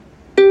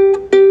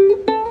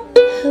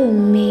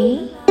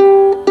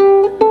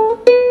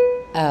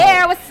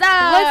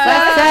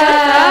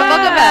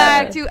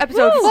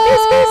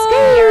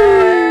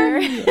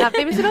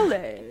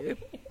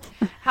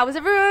How was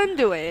everyone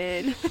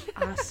doing?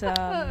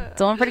 Awesome.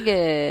 Doing pretty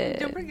good.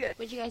 Doing pretty good.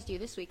 What'd you guys do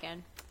this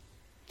weekend?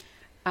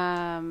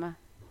 I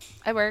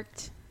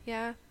worked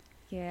Yeah.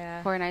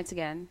 4 nights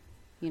again.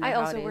 You know I how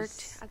also it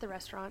worked is. at the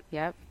restaurant.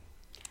 Yep.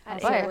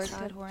 At But- a I worked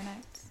restaurant. at Horror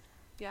Nights.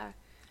 Yeah.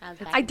 I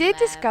I did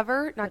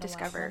discover, Been a not while.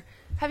 discover.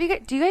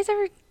 Do you guys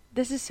ever,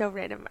 this is so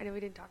random. I know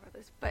we didn't talk about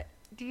this, but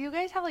do you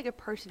guys have like a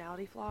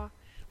personality flaw?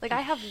 Like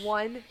I have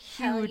one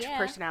Hell huge yeah.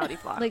 personality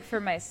flaw. Like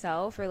for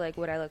myself or like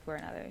what I look for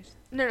in others?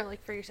 no,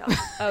 like for yourself.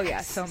 Oh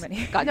yeah, so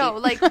many. God, No,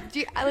 dude. like,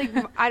 I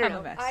don't I'm a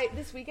know. mess.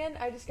 This weekend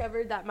I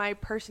discovered that my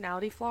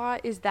personality flaw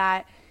is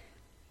that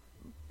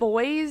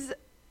boys,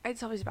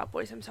 it's always about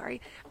boys, I'm sorry.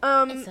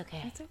 It's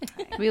okay.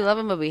 We love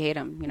them, but we hate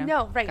them. You know.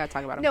 No, right. Gotta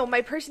talk about them. No, my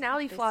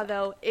personality flaw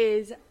though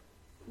is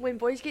when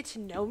boys get to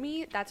know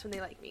me, that's when they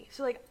like me.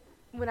 So like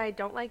when I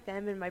don't like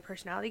them and my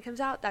personality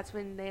comes out, that's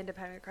when they end up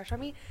having a crush on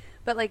me.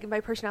 But like my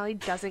personality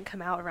doesn't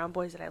come out around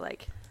boys that I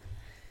like.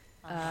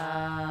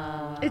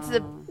 It's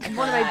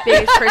one of my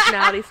biggest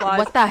personality flaws.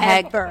 What the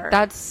heck? ever.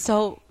 That's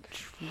so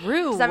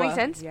true. Does that make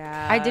sense?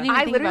 Yeah. I didn't even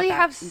I think literally about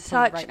have that until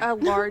such right a now.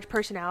 large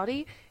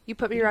personality. You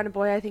put me around a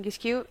boy I think is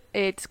cute,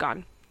 it's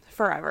gone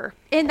forever.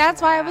 And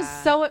that's why I was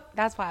so.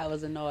 That's why I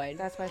was annoyed.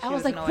 That's why she I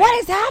was like, annoyed. "What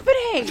is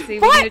happening? See, we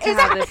what needed to is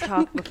have this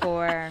happening? talk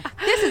before.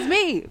 This is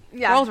me."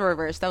 Yeah. Roles were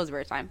reversed. That was the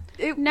first time.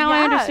 Now Yeah.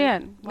 I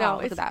understand. No, Wow,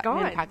 look it's at that.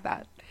 gone. We unpacked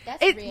that.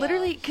 That's It real.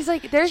 literally, because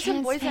like there's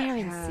some boys that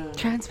Transparency.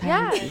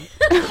 Transparency.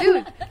 Yeah,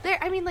 dude.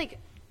 I mean, like,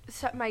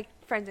 my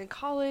friends in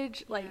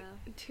college, like,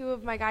 Yeah. 2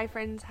 of my guy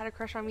friends had a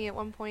crush on me at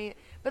one point.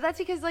 But that's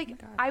because, like,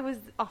 I was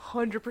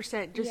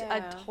 100% just Yeah.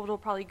 a total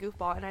probably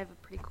goofball, and I have a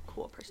pretty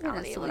cool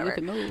personality. So or you whatever.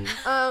 can move.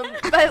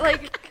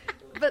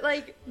 But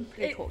like,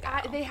 Pretty cool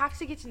gal. they have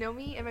to get to know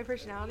me and my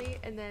personality,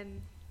 and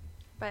then,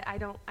 but I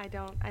don't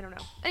know.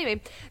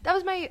 Anyway, that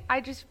was my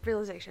just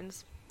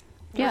realizations.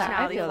 Yeah, I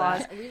Personality feel flaws.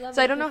 that. We love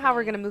So I don't know how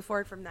we're epiphany. gonna move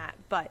forward from that,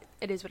 but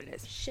it is what it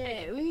is.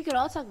 Shit, we could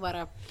all talk about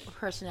our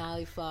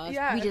personality flaws.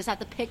 Yeah. We just have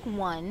to pick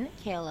one,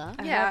 Kayla.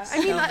 Yeah, have I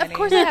mean, so of many.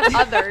 course I have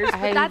others, but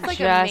I that's like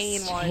just a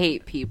main one.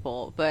 hate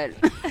people, but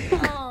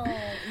Oh,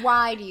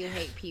 why do you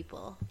hate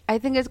people? I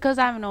think it's because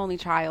I'm an only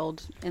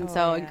child, and Oh,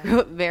 so I yeah. grew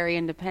up very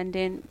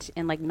independent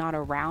and like not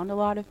around a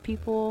lot of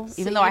people.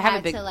 So Even though you I have a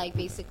had big, to like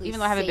basically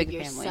even though I have a save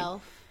big family.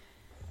 yourself.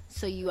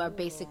 So you are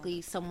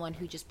basically someone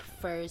who just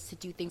prefers to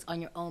do things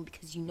on your own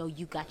because you know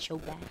you got your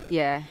back.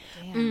 yeah,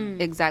 Damn.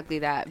 exactly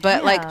that. But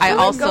Yeah. like I Go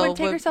also and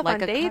take would yourself like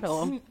on a dates?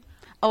 cuddle.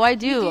 Oh, I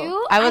do.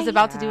 do? I was I-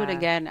 about to do it Yeah.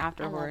 again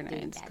after I love horror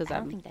doing nights that. because I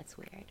don't think that's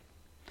weird.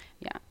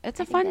 yeah,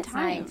 it's a I think fun that's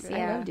time. nice, I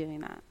yeah. love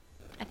doing that.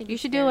 I think You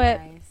it's should very do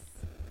it. nice.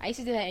 I used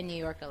to do that in New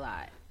York a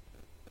lot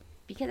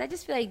because I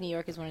just feel like New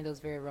York is one of those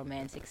very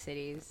romantic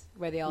cities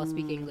where they all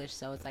speak English,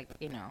 so it's like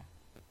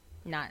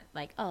not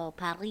like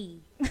Paris.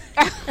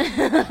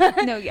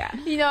 No, yeah.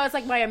 It's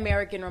like my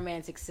American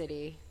romantic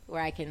city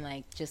where I can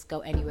like just go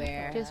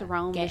anywhere, Just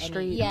roam the get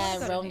streets. Yeah,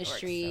 Go to roam New the York so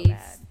streets.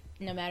 bad.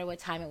 No matter what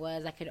time it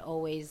was, I could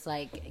always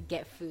like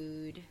get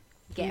food,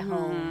 get Mhm.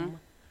 home.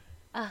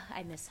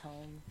 I miss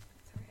home.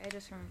 I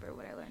just remember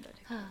what I learned on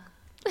TikTok.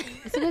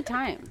 It's a good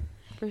time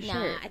for Nah,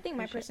 sure. I think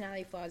my For sure.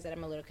 personality flaw is that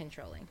I'm a little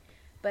controlling.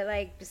 But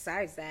like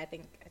besides that, I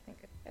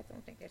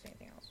don't think there's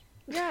anything else.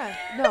 Yeah,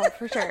 no,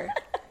 for sure.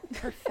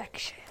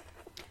 Perfection.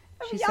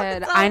 She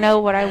said, "I know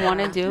what I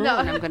want to do, No.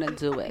 and I'm gonna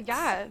do it."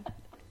 Yeah,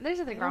 there's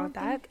nothing wrong with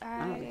that.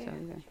 I don't think so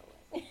either.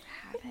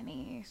 have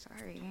any.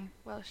 Sorry.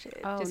 Well, shit.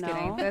 Oh, Just no.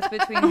 kidding. That's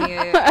between you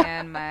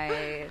and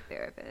my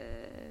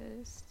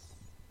therapist.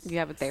 You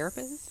have a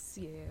therapist?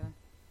 Yeah.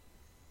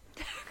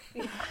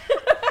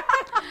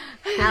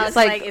 It's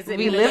like, is it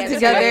we me live that's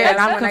together, serious and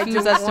I'm when I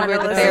confused don't as to wanna where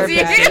the listen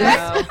to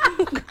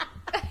therapist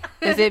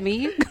you? is. Is it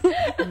me?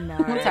 No.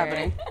 What's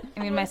happening? I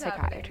mean, my What's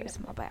happening? psychiatrist.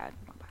 My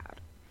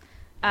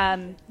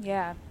bad.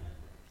 Yeah.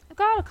 I've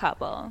got a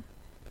couple.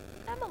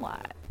 Not a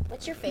lot.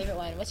 What's your favorite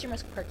one? What's your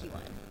most quirky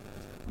one?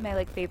 My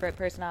like favorite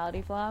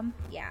personality flaw.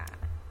 Yeah.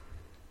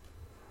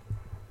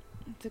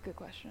 It's a good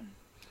question.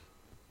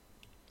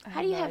 I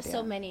How do you no have so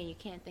idea. many and you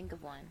can't think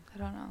of one? I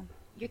don't know.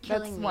 You're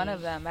killing That's me. one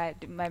of them. My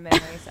memory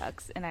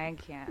sucks, and I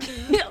can't.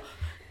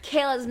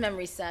 Kayla's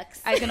memory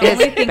sucks. I can It's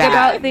only think bad.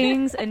 about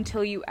things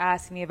until you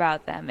ask me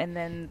about them, and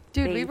then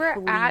Dude, they we were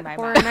flee at my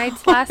Horror mind.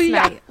 Nights last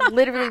Yeah. night.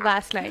 Literally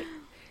last night.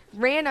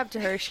 Ran up to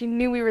her. She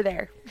knew we were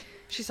there.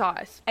 She saw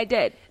us. I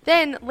did.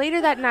 Then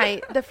later that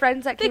night, the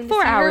friends that came to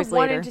 4 see her hours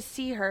wanted later. to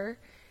see her,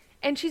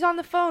 and she's on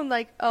the phone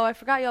like, "Oh, I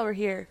forgot y'all were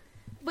here."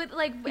 But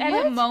like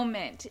at a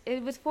moment,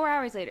 it was 4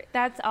 hours later.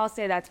 I'll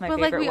say that's my But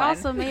favorite like we one.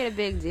 also made a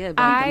big deal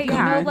about them. You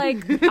Come know, on.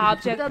 like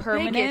object The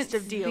permanence. biggest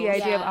of deals. The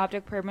idea of Yeah.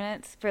 object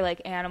permanence for like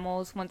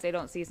animals. Once they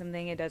don't see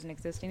something, it doesn't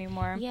exist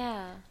anymore.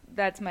 Yeah.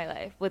 That's my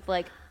life with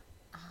like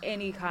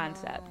any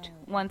concept.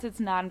 Once it's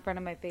not in front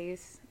of my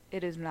face,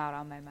 it is not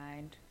on my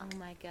mind. Oh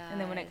my god.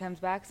 And then when it comes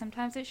back,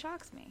 sometimes it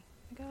shocks me.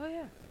 I go, oh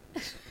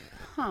yeah,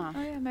 Huh.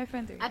 oh yeah, my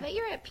friends are here. I bet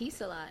you're at peace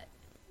a lot.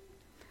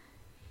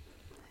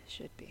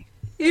 Should be.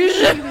 You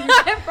should.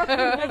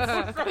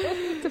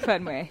 It's a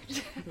fun way.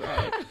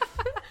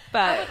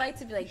 I would But like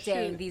to be like,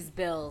 dang, these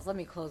bills. Let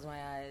me close my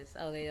eyes.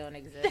 Oh, they don't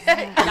exist.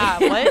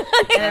 God, what? and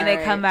then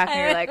they come back and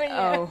you're like,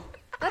 oh,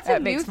 That's that a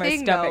new makes my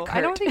thing, though. stomach hurt.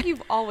 I don't think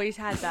you've always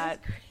had that.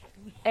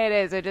 It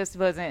is. It just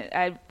wasn't.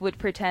 I would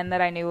pretend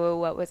that I knew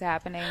what was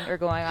happening or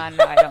going on.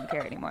 No, I don't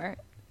care anymore.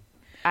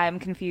 I'm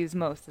confused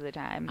most of the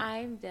time,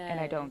 I'm dead. and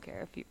I don't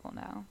care if people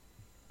know.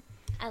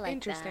 I like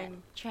Interesting.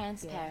 that.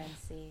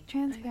 Transparency.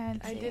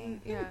 Transparency. I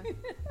didn't, yeah.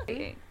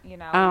 You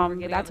know, we're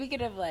getting that's-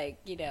 Speaking of like,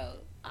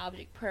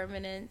 object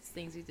permanence,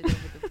 things we did over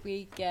the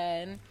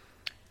weekend.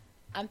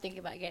 I'm thinking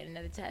about getting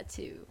another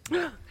tattoo.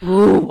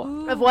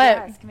 Ooh. Of what?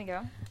 Yes, can we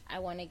go? I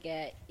want to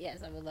get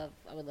I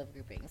would love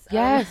groupings.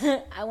 Yes.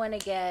 I want to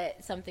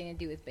get something to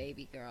do with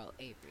baby girl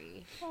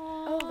Avery.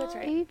 Oh, that's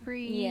right.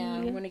 Avery. Yeah,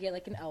 I want to get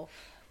like an elf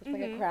with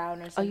like a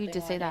crown or Oh, something. you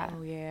did say on that. it.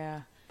 Oh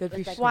yeah. With,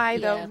 like, Why, yeah,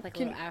 though? like a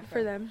Can- little afro.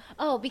 for them?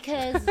 Oh,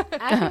 because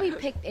after we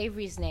picked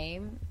Avery's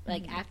name,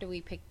 like after we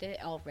picked it,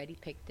 already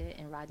picked it,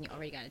 and Rodney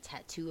already got a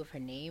tattoo of her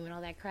name and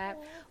all that crap,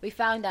 we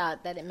found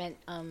out that it meant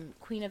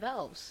Queen of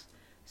Elves.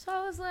 So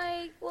I was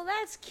like, well,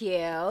 that's cute.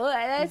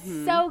 That's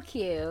so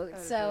cute.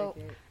 So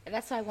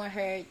that's why I want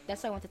her.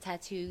 That's why I want the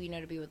tattoo.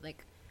 To be with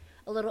like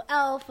a little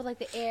elf with like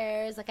the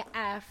ears, like an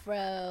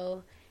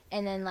afro,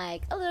 and then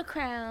like a little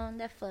crown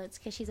that floats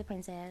because she's a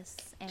princess.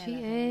 And I She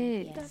love her.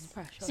 is. Yes. That's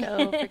precious. So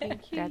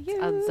freaking cute.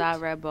 That's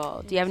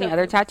adorable. Do you have any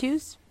other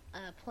tattoos?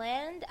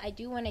 Planned. I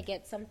do want to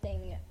get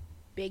something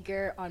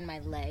bigger on my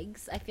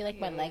legs. I feel like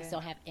my legs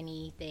don't have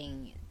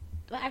anything.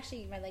 Well,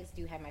 actually, my legs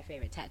do have my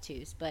favorite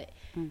tattoos, but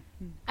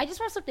I just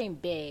want something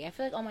big. I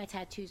feel like all my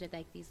tattoos are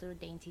like these little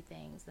dainty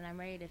things, and I'm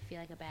ready to feel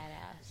like a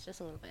badass, just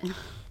a little bit.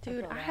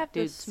 Dude, I that. have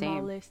the Dude, same.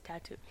 smallest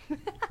tattoo.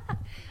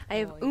 I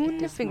have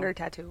un finger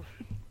tattoo.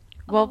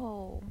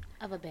 Well,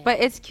 Of a bear. but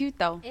it's cute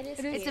though. it is.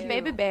 It's a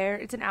baby bear.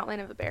 It's an outline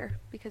of a bear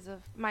because of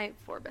my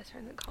 4 best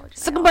friends in college.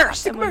 Sick 'em bears,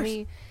 sick 'em And when bears.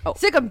 we- Oh.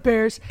 Sick 'em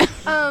bears.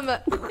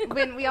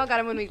 When we all got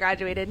them when we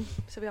graduated,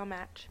 so we all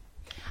match.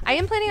 I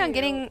am planning on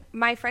getting.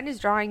 My friend is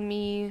drawing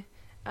me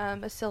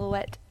a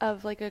silhouette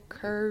of like a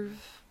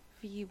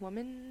curvy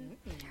woman.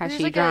 Has There's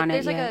she like drawn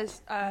there's it like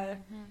yet? a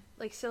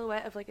like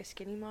silhouette of like a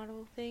skinny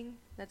model thing.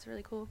 That's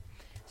really cool.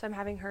 So I'm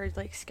having her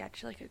like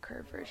sketch like a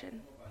curved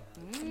version.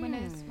 When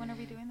are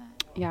we doing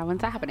that? Yeah, when's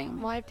that happening?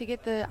 Well, I have to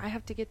get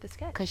the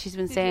sketch. Because she's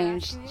been Did you saying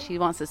ask me? she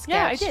wants to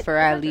Yeah, I sketch did. for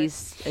I at told her.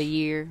 least a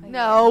year.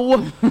 No,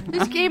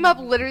 this came up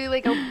literally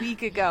like a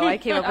week ago. I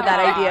came up with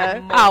that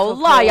idea. Oh,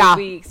 liar.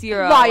 Weeks.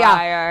 You're a Liar.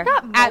 liar.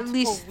 Not At multiple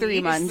least 3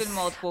 weeks. months. It's been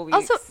multiple weeks.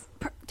 Also,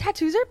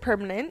 tattoos are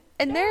permanent,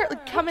 and they're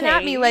like, coming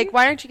at me okay. like,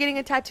 "Why aren't you getting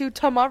a tattoo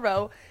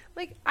tomorrow?"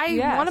 Like, I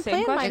Yeah, want to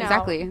same plan mine question.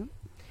 out. Exactly.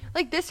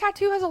 Like this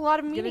tattoo has a lot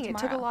of Get it meaning. It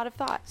took a tomorrow. lot of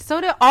thought. So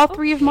did all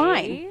 3 of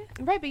mine.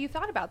 Right, but you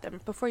thought about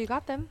them before you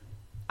got them.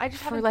 I just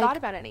For, haven't like, thought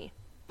about any.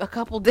 A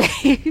couple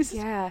days.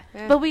 Yeah.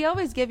 But we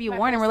always give you My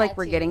warning. first We're like,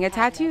 we're tattoo getting a had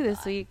no tattoo this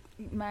thought. week.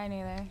 Mine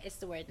either. It's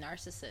the word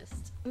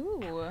narcissist.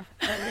 Ooh. Where?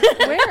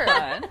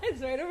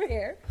 It's right over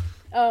here.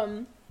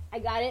 I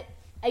got it.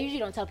 I usually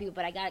don't tell people,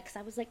 but I got it because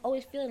I was like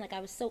always feeling like I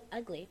was so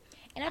ugly,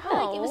 and I felt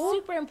like it was Aw.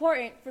 super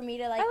important for me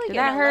to like, like it.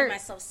 That love hurt.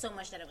 myself so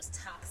much that it was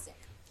toxic.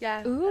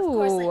 Yeah. Ooh. Of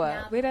course, like,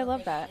 now Wait, I people love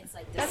think that. It's,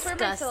 like, That's where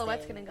my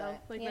silhouette's disgusting, gonna go.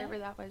 but- Like yeah. wherever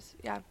that was.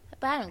 Yeah.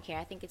 But I don't care.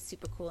 I think it's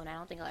super cool, and I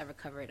don't think I'll ever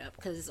cover it up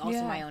because it's also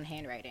Yeah. my own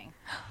handwriting.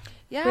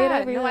 Yeah. Wait, I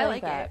really no, I like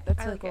like that. it. That's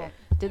I so like cool.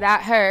 it. Did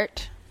that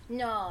hurt?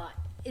 No,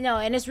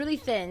 and it's really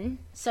thin,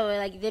 so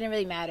like it didn't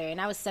really matter.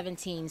 And I was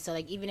 17, so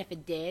like even if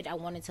it did, I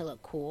wanted to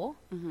look cool.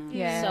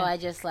 Yeah. So I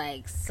just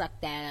like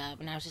sucked that up,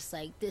 and I was just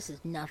like, "This is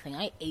nothing.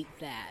 I ate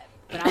that."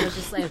 But I was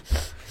just like,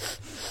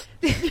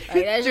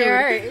 "That shit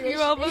hurt." You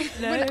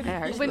almost That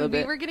hurts a When little we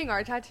bit. were getting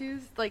our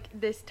tattoos, like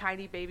this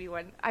tiny baby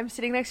one, I'm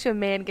sitting next to a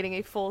man getting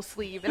a full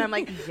sleeve, and I'm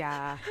like,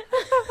 Yeah.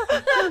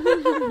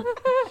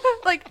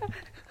 like, no,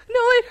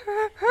 it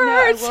hurts. No,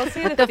 I will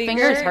say But the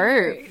fingers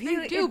hurt.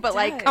 They do, It but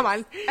like, does. come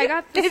on. I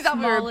got the They thought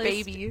we were a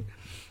smallest- baby.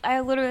 I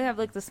literally have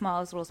like the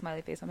smallest little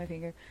smiley face on my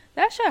finger.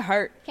 That shit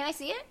hurt. Can I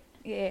see it?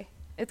 Yeah.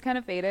 It's kind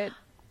of faded.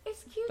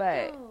 It's cute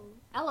But- though.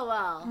 I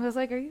LOL. was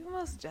like, are you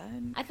almost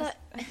done? I thought.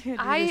 I can't do this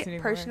I anymore.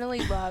 personally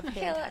love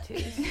hand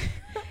tattoos.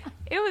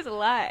 It was a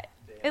lot.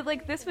 It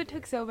like this one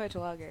took so much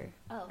longer.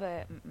 Oh.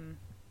 But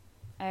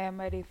I am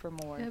ready for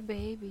more. The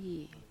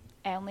baby.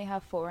 I only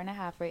have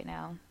 4.5 right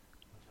now.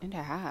 And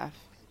a half.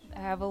 I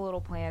have a little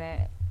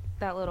planet,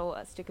 that little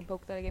stick and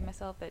poke that I gave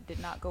myself that did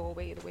not go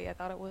away the way I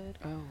thought it would.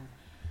 Oh.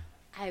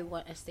 I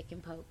want a stick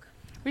and poke.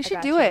 We should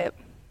got do you. it.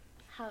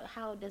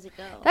 How does it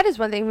go? That is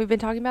one thing we've been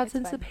talking about It's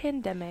since fun. the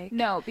pandemic.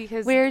 No,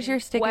 because Where's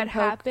your stick what and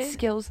poke happened?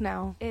 skills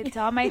now? It's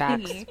on my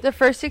Facts. thingy. The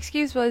first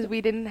excuse was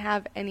we didn't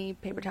have any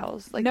paper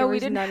towels. Like No, there we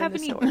was didn't none have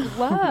in any the store.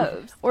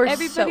 gloves. Or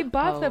Everybody soap.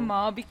 bought Oh. them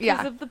all because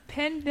Yeah. of the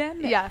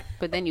pandemic. Yeah.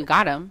 But then you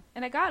got him.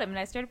 And I got them, and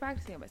I started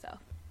practicing it myself.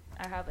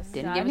 I have a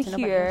Didn't sun give it to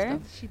nobody here.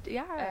 else,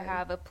 Yeah. I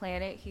have a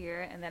planet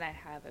here, and then I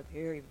have a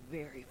very,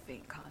 very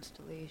faint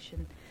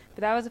constellation.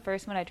 But that was the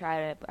first one I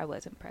tried it. I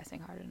wasn't pressing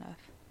hard enough.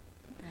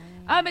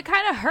 It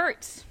kind of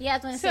hurts. Yeah, I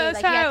was gonna So say like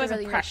you sorry I have to wasn't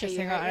really make sure you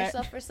practicing hurt on it.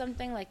 yourself or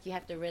something. Like you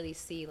have to really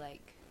see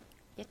like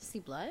you have to see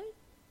blood.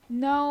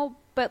 No,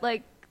 but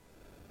like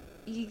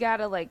you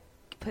gotta like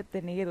put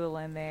the needle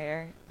in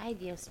there. Ay,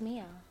 Dios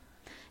mío.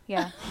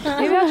 Yeah.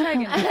 Maybe I'll try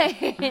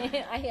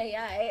again. I'm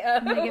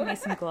I'm gonna get me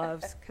some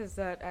gloves because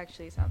that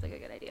actually sounds like a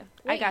good idea.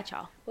 I Wait. got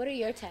y'all. What are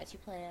your tattoo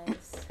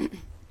plans?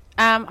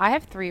 I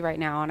have 3 right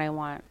now, and I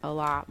want a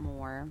lot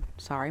more.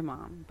 Sorry,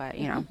 Mom, but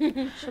you know.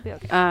 She'll be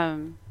okay.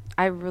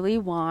 I really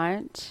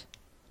want.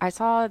 I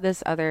saw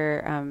this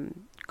other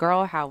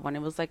girl have one.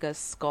 It was like a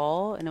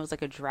skull, and it was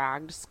like a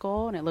dragged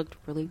skull, and it looked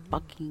really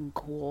fucking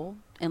cool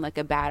and like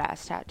a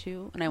badass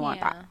tattoo, and I want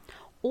that.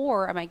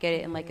 Or I might get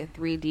it in like a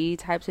 3D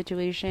type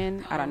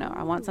situation. I don't know.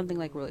 I want something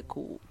like really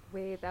cool.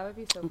 Wait, that would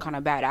be so I'm fun. kind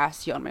of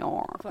badass on my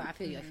arm. I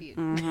feel you. I feel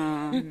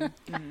you.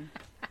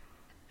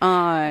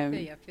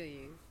 I feel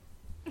you.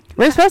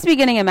 We're supposed to be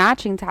getting a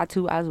matching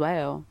tattoo as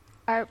well.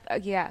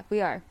 Yeah,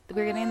 we are.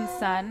 We're getting the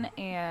sun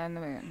and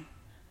the moon.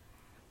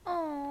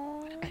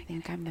 Oh, I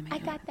think I'm the moon. I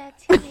got that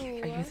too.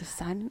 Are you the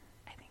sun?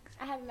 I think so.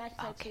 I have a match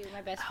tattoo.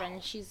 My best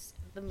friend, she's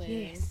the moon,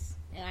 Yes.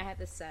 and I had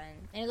the sun,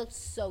 and it looked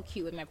so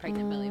cute with my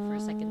pregnant belly for a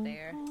second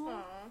there.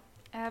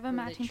 I have a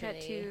matching Literally.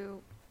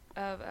 tattoo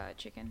of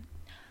chicken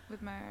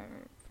with my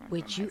friend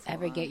Would from you high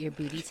ever school get on. your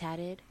booty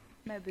tatted?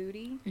 My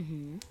booty?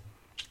 Mm-hmm.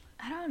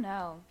 I don't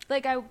know.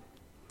 Like I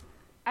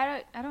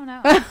don't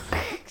know.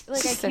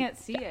 Like I can't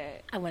see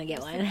it. I want to get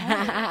one.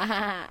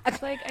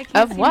 It's like I can't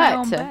Of see my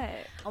what? own butt.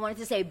 I wanted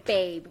to say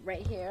 "babe"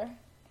 right here,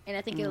 and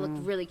I think it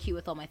looked really cute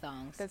with all my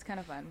thongs. That's kind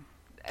of fun.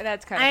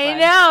 That's kind of I fun.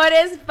 know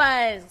it is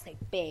fun. It's like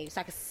 "babe,"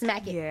 so I can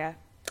smack it. Yeah.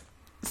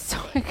 So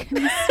I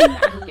can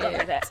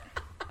Yeah.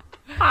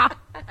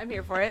 I'm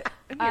here for it.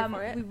 I'm here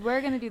for it. We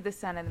were gonna do the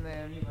sun and the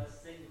moon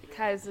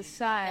because the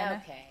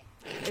sun Okay.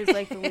 is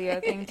like the Leo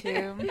thing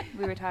too.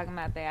 We were talking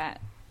about that,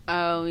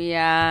 Oh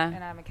yeah,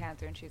 and I'm a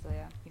Cancer and she's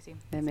Leo. You see?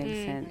 that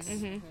makes sense.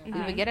 Mm-hmm.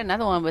 We would get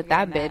another one with We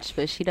that get a bitch, match.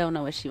 but she don't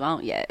know what she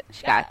want yet.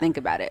 She gotta think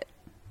about it.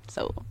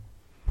 So,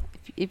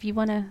 if you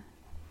wanna,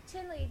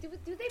 Chinley, do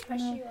they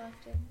pressure you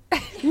often?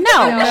 no, she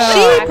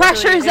actually,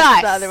 pressures it's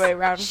us. the other way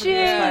around for She the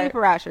most part.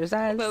 pressures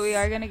us. But we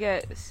are gonna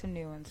get some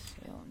new ones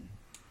soon.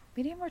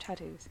 We need more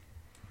tattoos.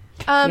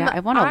 Yeah, I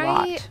want a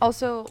lot.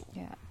 Also,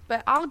 Yeah.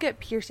 but I'll get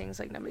piercings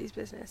like nobody's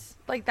business.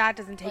 Like that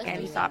doesn't take Let's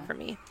any do thought that. for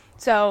me.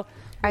 So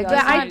I but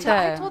just I, want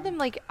I to- told them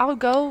like I'll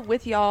go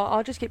with y'all.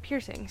 I'll just get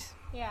piercings.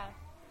 Yeah.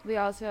 We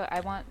also I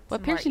want. What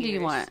some more piercing do you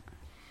ears. want?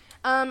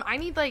 I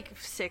need like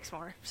 6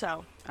 more.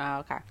 So Oh,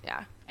 okay.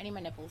 yeah, I need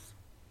my nipples.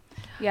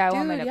 Yeah, I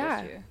want my Dude, nipples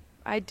yeah. too.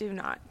 I do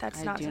not.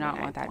 That's I not. do something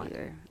not want that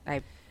either.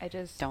 I I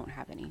just don't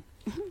have any.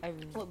 I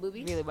What,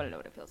 boobies? really want to know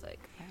what it feels like.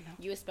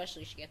 You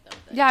especially should get them.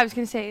 but Yeah, I was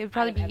gonna say it'd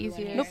probably out be of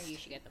everyone easier. here, you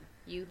should get them.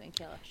 You and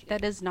Kayla should get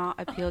That does not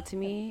appeal to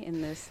me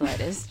in the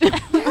slightest. I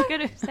was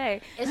gonna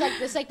say. them.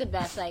 It's like the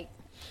best. Like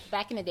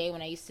back in the day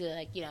when I used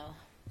to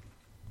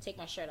take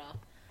my shirt off.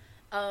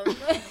 Oh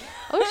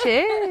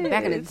shit!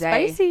 Back in the day.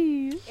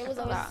 Spicy. It was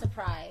always a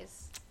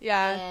surprise,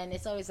 Yeah. and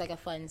it's always like a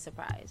fun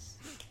surprise.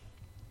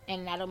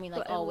 And I don't mean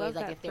like But I always, love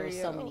like that if there for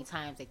were so you. many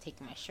times like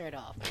taking my shirt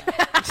off.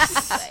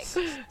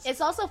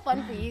 It's also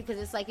fun for you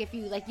because it's like if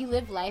you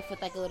live life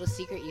with like a little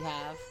secret you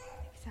have.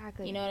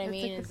 Exactly. You know what I That's,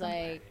 mean?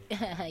 like, It's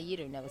the fun like you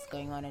don't know what's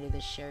going on under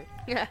this shirt.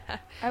 Yeah.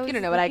 I was You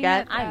don't know what I looking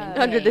got. at, I'm in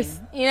Under pain, this-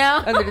 you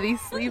know. Under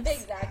these sleeves.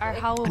 Exactly. our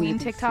Halloween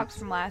Under the TikToks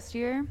from last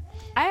year.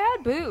 I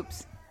had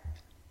boobs.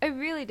 I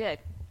really did.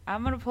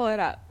 I'm gonna pull it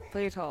up.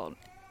 Please hold.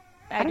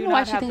 I don't do know why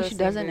not she have thinks those she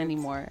same doesn't boobs.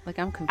 anymore. Like,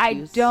 I'm I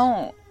confused.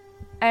 don't.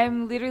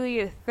 I'm literally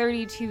a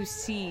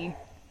 32C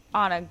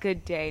on a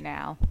good day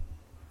now.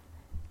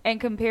 And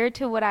compared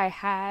to what I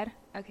had,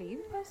 okay, you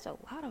post a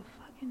lot of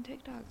fucking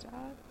TikToks,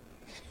 dog.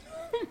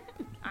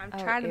 I'm Oh,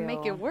 trying to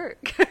make ew. it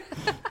work.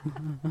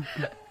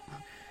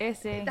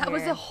 It's in That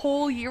was here. a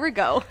whole year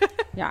ago.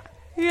 Yeah.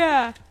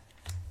 Yeah.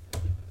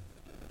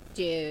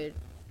 Dude.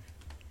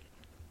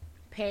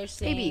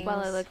 Piercings. Maybe while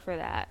I look for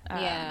that.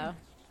 Yeah.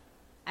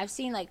 I've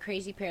seen like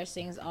crazy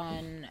piercings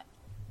on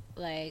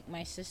like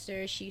my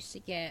sister. She used to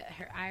get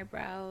her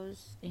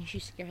eyebrows and she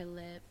used to get her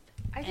lip.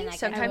 I And, think like, I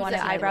sometimes wanna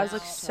the get eyebrows it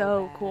look out so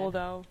so bad. cool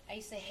though. I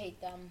used to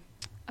hate them.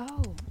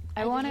 Oh,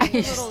 I I wanted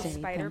just- little Stay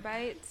spider them.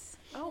 bites.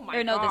 Oh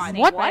Or no, the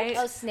snake What? bite.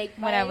 Oh, snake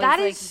When I bite. was, That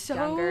like, is so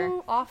younger.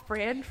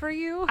 off-brand for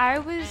you. I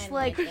was I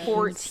like like it.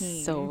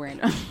 14 So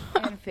random.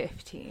 and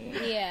 15.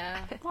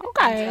 Yeah. Okay.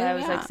 Until I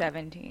was yeah. like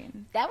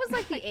 17. That was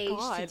like the age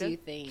God. to do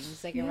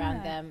things like Yeah.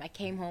 around them. I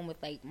came home with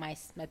like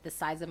the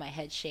sides of my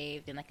head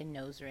shaved and like a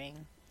nose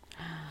ring,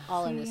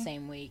 all in the See?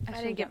 same week. I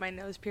didn't get my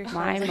nose pierced.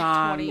 My until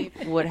I was, mom like,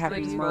 20. would have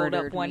Like, rolled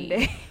murdered up one me.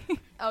 day.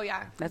 Oh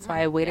yeah. That's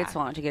why I waited Yeah. so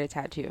long to get a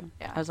tattoo.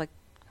 Yeah. I was like,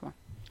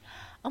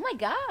 Oh my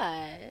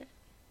god,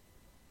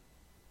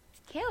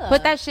 Kayla.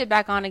 put that shit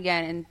back on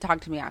again and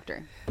talk to me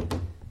after.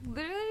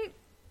 Literally,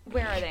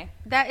 where are they?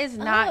 That is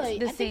not Oh, the I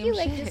think same you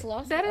like shit. just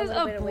lost That a is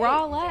little a bit of weight in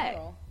bralette.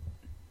 general.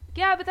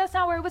 Yeah, but that's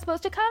not where it was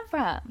supposed to come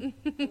from.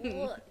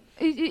 Well,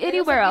 it looks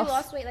Anywhere like else. You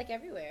lost weight like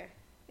everywhere.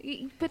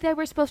 But they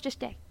were supposed to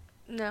stay.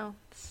 No,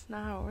 it's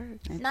not how it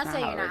works. It's Not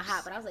saying how you're it not works.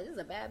 hot, but I was like, this is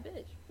a bad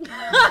bitch.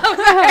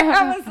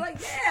 I was like,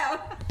 damn.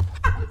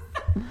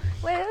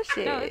 Well,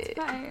 shit. No, it's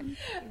fine.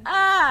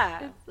 Ah.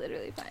 It's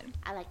literally fine.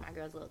 I like my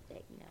girls a little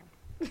thick, you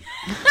know.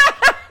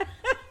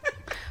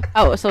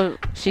 Oh, so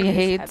she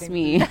hates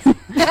me.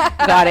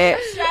 Got it.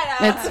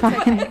 It's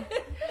fine.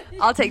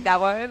 I'll take that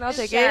one. I'll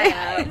take it.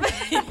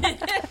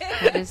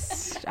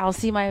 I'll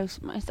see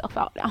myself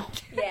out now.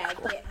 Yeah,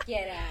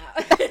 get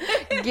out.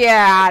 Get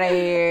out of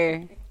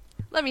here.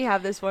 Let me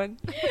have this one.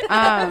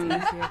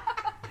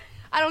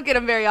 I don't get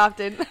them very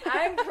often.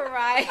 I'm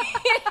crying.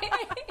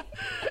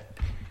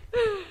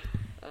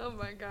 Oh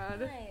my god.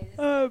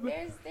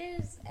 Nice.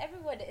 There's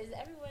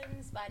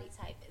everyone's body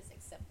type is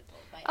acceptable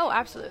by everyone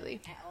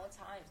absolutely. at all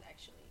times,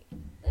 actually.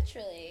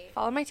 Literally.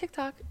 Follow my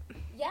TikTok.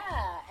 Yeah,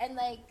 and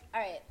like, all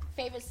right,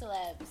 favorite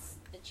celebs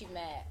that you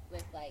met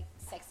with like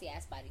sexy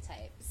ass body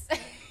types.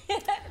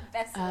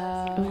 Best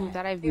celebs you met.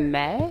 That I've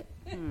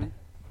met.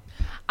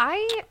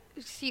 I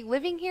see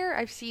living here.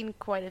 I've seen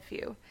quite a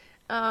few.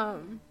 I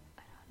don't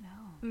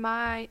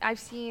know. I've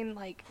seen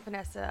like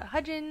Vanessa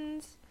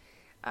Hudgens,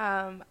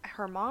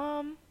 her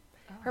mom.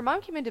 Her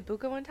mom came into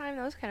Buka one time.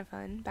 That was kind of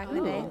fun back in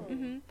the day.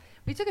 Mm-hmm.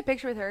 We took a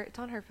picture with her. It's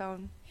on her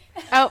phone.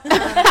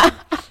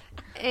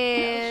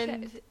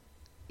 And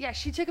yeah,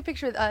 she took a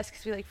picture with us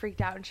because we like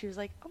freaked out, and she was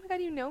like, "Oh my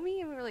god, you know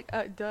me?" And we were like,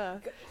 "Duh,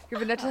 you're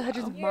Vanessa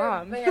Hudgens'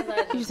 mom."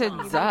 You said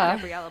Mom. duh.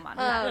 Gabriella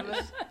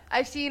Montez.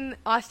 I've seen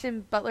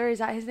Austin Butler. Is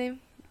that his name?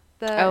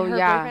 Oh, her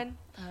yeah. boyfriend.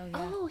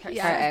 Oh,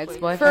 Yeah. Her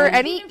ex-boyfriend. For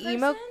any In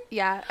emo, person?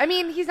 yeah. I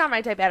mean, he's not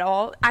my type at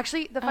all.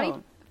 Actually, the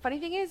Oh. funny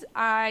thing is,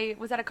 I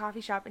was at a coffee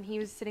shop and he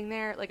was sitting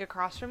there like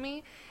across from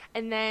me.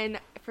 And then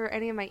for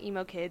any of my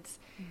emo kids,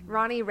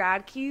 Ronnie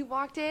Radke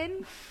walked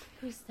in.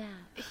 who's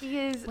that? He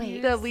is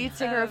Wait, the lead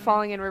singer of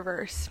Falling in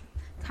Reverse.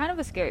 Kind of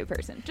a scary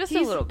person. Just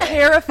He's a little bit.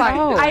 terrifying.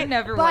 Oh. I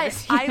never wanna But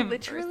see I him in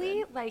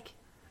literally like,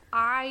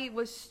 I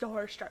was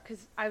starstruck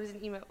because I was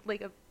an emo,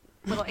 like a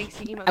little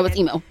angsty emo. I was kid.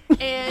 emo.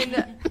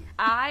 And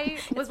I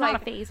was not a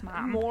like phase,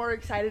 Mom. more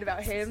excited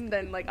about him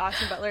than like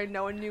Austin Butler.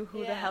 No one knew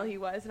who the hell he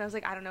was, and I was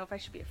like, I don't know if I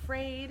should be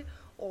afraid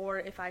or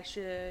if I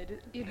should,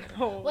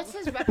 What's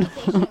his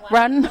reputation?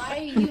 Run. Why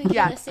are you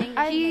Yeah. saying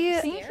He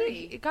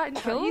scary? got in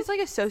trouble. He's like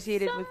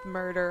associated with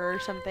murder or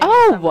something.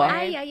 Oh. some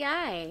way.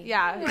 Ay.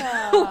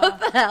 Yeah. What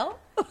the hell?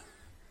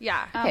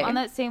 Yeah. Okay. On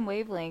that same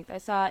wavelength, I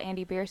saw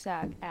Andy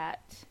Biersack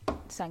at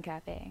Sun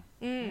Cafe.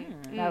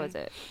 That was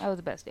it. That was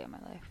the best day of my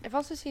life. I've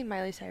also seen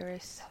Miley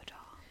Cyrus tall.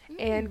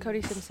 and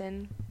Cody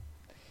Simpson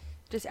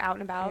just out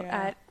and about Yeah.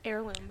 at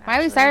Heirloom.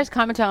 Miley actually. Cyrus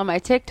commented on my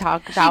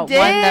TikTok about one did.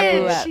 that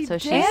blew up, She so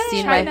she's did.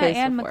 seen China my face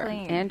and before.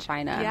 McLean. And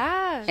China.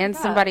 Yeah. And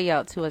somebody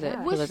else. Who was it?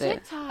 Yeah. Who was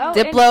it? Oh,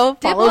 Diplo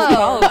and follows me.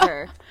 follows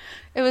her.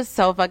 It was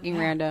so fucking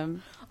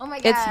random. Oh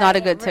my god. It's not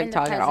a good we're in the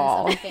TikTok at presence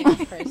all. of a famous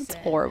person. It's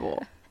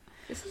horrible.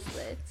 This is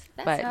lit.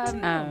 That's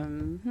But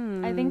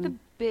I think the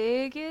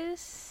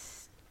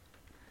biggest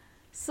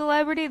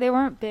celebrity, they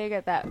weren't big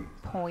at that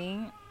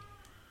point,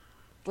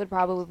 would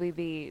probably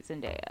be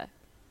Zendaya.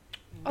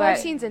 Oh, I've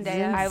seen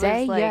Zendaya. I was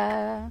like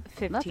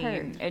Zendaya. Love her.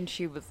 15, and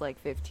she was like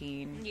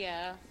 15,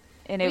 yeah.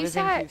 and it We was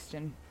in sat-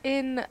 Houston.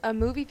 In a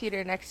movie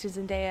theater next to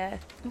Zendaya,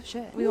 Oh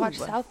shit! we watched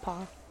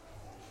Southpaw.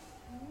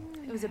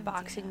 It was a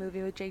boxing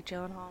movie with Jake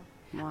Gyllenhaal.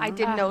 I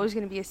didn't know it was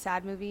going to be a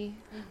sad movie.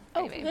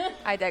 Anyway,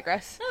 I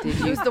digress. Did It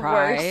you was the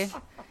cry? worst.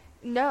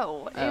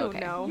 No. Oh, Ew, okay.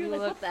 no. You're like,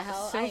 what the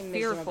hell? So I'm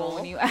fearful miserable.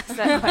 when you ask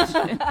that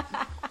question.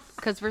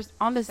 Because we're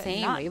on the Said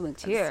same not wavelength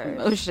of tears.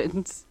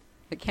 emotions.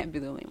 I can't be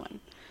the only one.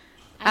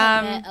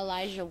 I met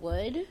Elijah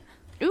Wood,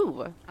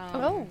 Ooh.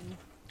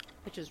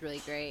 which was really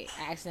great.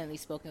 I accidentally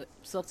spoke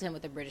to him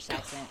with a British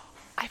accent.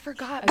 I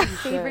forgot my you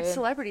favorite should.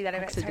 celebrity that I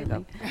met. Sorry,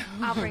 go.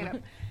 I'll bring it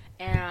up.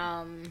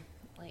 And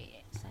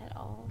wait, is that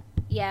all?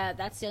 Yeah,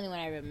 that's the only one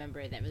I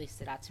remember that really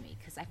stood out to me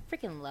because I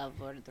freaking love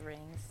Lord of the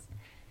Rings.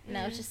 And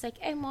I was just like,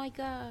 oh my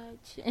god.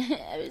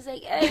 I was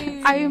like,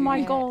 oh, Oh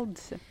my god.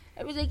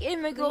 I was like, oh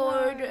my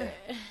god.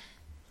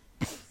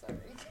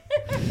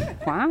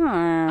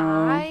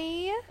 Wow.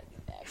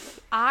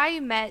 I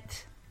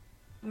met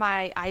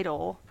my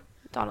idol,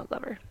 Donald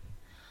Glover.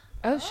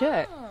 Oh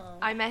shit!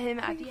 I met him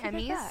at the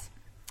Emmys,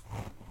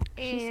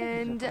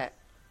 and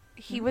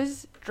he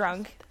was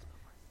drunk.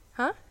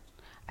 Huh?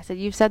 I said,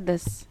 you've said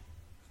this.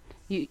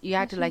 You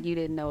acted like you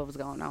didn't know what was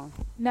going on.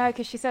 No,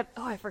 because she said,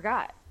 "Oh, I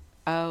forgot."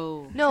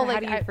 Oh. No, So how like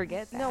do you I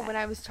forget No, that? when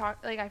I was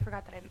I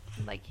forgot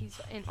that he's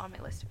on my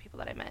list of people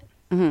that I met.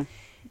 Mhm.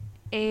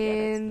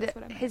 And that's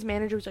what I meant. his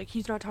manager was like,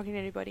 he's not talking to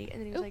anybody. And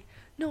then he was like,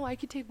 no, I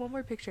could take one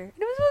more picture. And it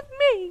was with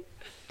me.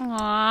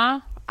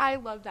 Aww. I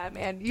love that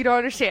man. You don't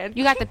understand.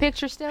 You got the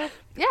picture still?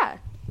 Yeah.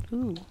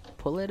 Ooh.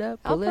 Pull it up.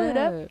 I'll Pull pull it it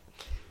up. up.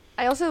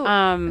 I also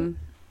Um.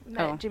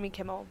 met oh. Jimmy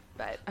Kimmel,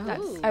 but Ooh.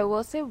 that's I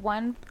will say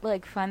one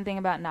like fun thing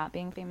about not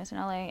being famous in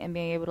LA and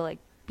being able to like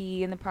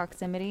be in the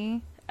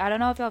proximity. I don't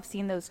know if y'all have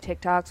seen those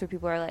TikToks where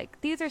people are like,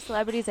 "These are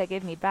celebrities that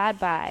give me bad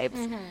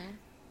vibes,"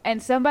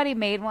 and somebody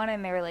made one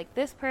and they were like,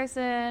 "This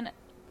person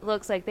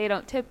looks like they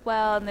don't tip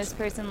well, and this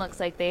person looks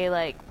like they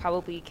like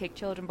probably kick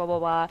children, blah blah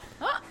blah."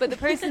 But the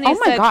person they Oh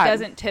my said God.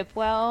 doesn't tip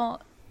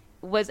well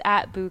was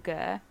at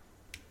Buka,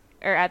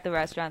 or at the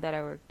restaurant that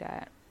I worked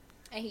at.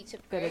 And he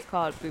took That is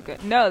called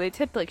Buka. No, they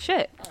tipped like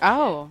shit.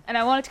 Oh. And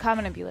I wanted to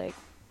comment and be like,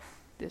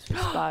 "This was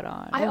spot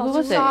on." I Who also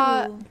was it?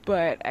 saw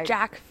but I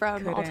Jack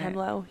from All couldn't. Time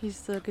Low.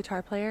 He's the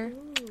guitar player.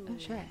 Oh,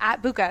 shit.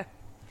 at Buka.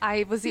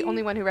 I was the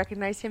only one who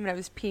recognized him, and I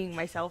was peeing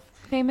myself.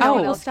 Famous Oh,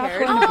 people, stop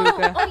scared. going to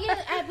Buka. Oh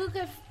yeah, at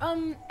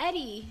Buka,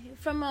 Eddie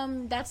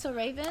from That's So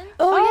Raven.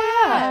 Oh,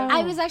 yeah.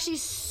 I was actually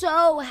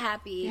so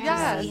happy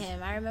Yes. to see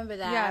him. I remember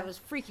that. Yeah. I was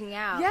freaking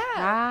out. Yeah.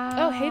 Wow.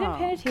 Oh, Hayden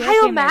Panettiere Kyle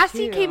came there,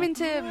 Massey too. came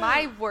into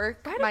my work,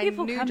 Why do my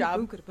people new come to job.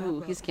 Buka to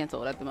Ooh, Buka? he's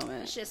canceled at the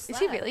moment. It's just Is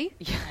he really?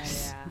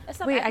 Yes. Let's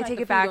stop Wait, acting I like take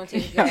the it food back. don't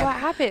taste What good.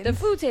 happened? The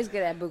food tastes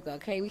good at Buka.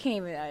 Okay, we can't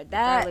even Garlic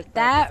that bread is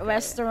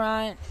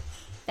good.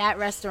 that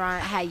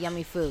restaurant had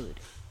yummy food,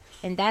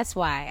 and that's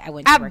why I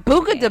went to At work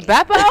Buca de today.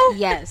 Beppo?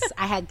 Yes,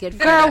 I had good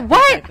food. Girl, at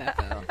what? Buca de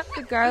Beppo.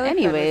 The garlic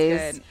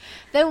Anyways.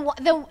 bread was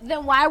good.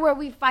 Then why were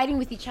we fighting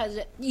with each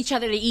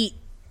other to eat?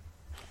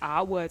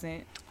 I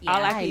wasn't. Yeah,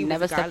 All I I could eat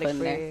never was stepped garlic in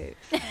there.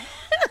 bread.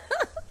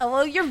 Oh,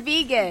 well, you're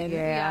vegan.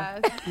 Yeah.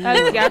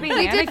 Yeah. Gabby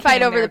We Anna did fight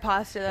came over there the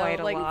pasta, though. quite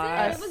a Like,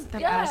 lot. It was The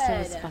good. pasta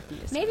was fucking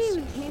disgusting.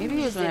 Maybe Maybe it was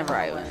we just whenever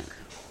I didn't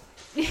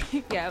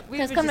went. Yeah, we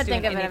Because were come to just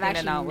think doing of it, I've anything to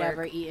actually not work.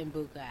 never eaten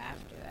Buka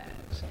after that.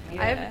 So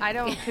Yeah. I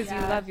don't, Because you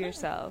love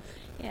yourself.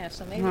 yeah,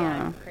 so maybe Huh.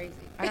 I'm crazy.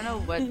 I don't know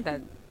what that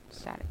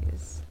static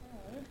is.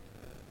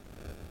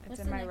 It's What's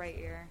in the my next- right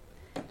ear.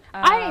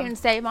 I didn't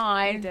say You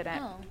mine. didn't.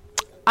 Oh.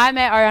 I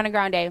met Ariana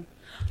Grande.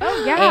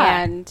 Oh,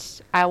 yeah.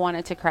 And I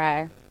wanted to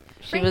cry.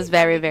 She was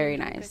very, very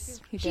nice.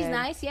 He She's did.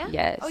 nice, yeah?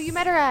 Yes. Oh, you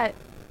met her at...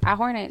 at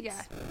Hornets.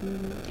 Yeah.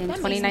 In That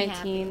makes me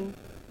 2019.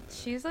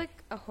 She's like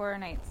a Horror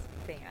Nights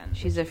fan.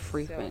 She's a which is so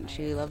frequent. nice.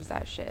 She loves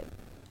that shit.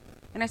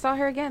 And I saw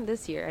her again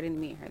this year. I didn't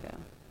meet her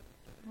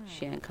though.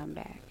 She didn't come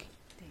back.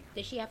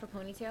 Did she have her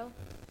ponytail?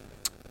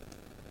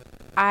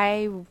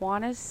 I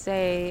want to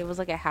say it was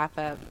like a half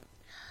up,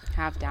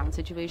 half down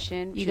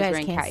situation. You She was guys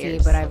wearing can't cat see,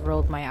 ears. but I've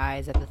rolled my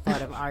eyes at the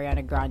thought of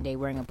Ariana Grande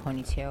wearing a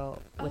ponytail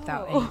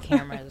without any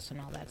cameras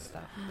and all that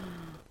stuff.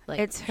 Like,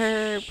 It's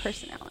her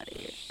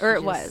personality, or it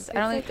just- was. I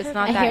don't think it's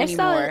not A that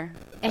hairstyle- anymore.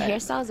 a but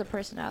hairstyle is a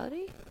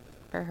personality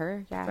for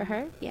her. Yeah. for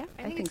her. Yeah.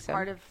 I I think think it's so.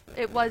 part of...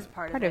 It was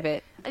part Part of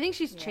it. I think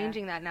she's Yeah.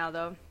 changing that now,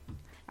 though.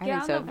 I Yeah,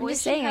 think so. on the I'm voice,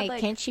 just she saying, had, like,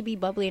 like, can't she be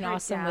bubbly and her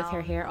awesome with her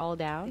down. hair all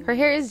down? Her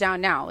hair is down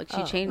now. Like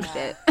she Oh, changed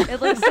yeah. it.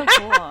 It looks so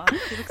cool.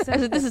 She looks so I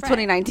said, this is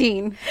different.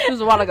 2019. It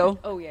was a while ago.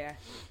 Oh, yeah.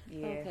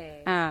 Yeah.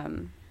 Okay.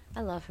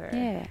 I love her.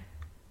 Yeah.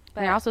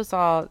 But- And I also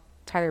saw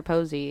Tyler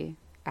Posey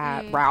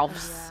at Mm.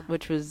 Ralph's, Oh, yeah.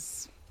 which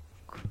was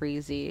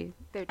crazy.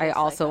 They're I just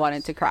also like wanted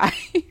us. to cry.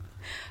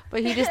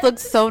 But he just looked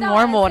so Stop,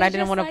 normal and I he's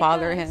didn't just want to like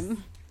bother us.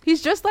 him.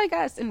 He's just like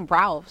us in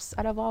Ralph's,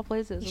 out of all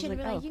places. You I was should like,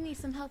 be like, oh. you need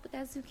some help with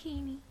that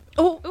zucchini.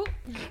 Oh,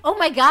 Oh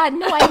my God!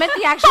 No, I meant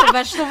the actual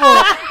vegetable.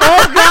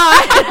 oh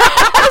God.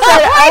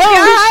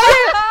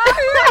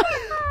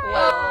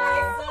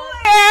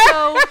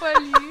 So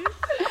funny.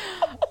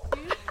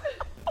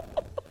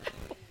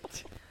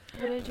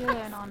 What did you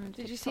learn on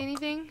Did you see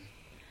anything?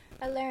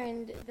 I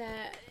learned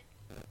that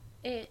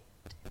it.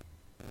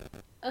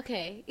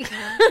 Okay.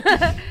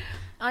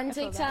 On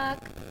TikTok,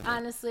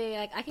 honestly,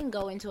 like I can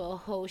go into a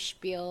whole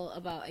spiel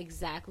about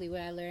exactly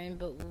what I learned,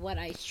 but what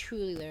I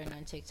truly learned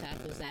on TikTok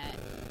was that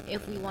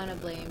if we want to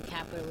blame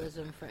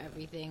capitalism for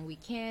everything, we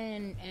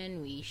can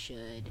and we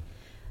should.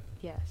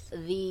 Yes.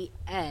 The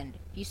end.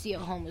 You see a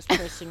homeless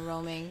person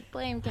roaming,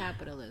 blame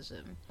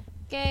capitalism.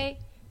 Okay?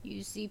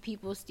 You see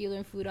people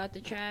stealing food out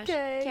the trash,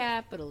 Okay.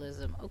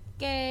 capitalism.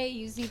 Okay?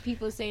 You see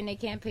people saying they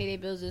can't pay their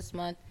bills this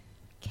month,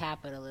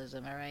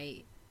 capitalism,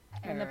 alright?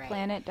 And the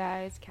planet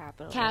dies,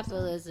 capitalism.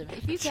 Capitalism.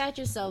 If you catch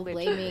yourself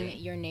Literally. blaming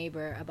your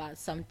neighbor about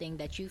something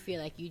that you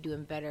feel like you're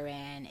doing better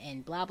in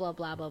and blah, blah,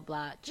 blah, blah,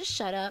 blah, just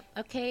shut up,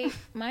 okay?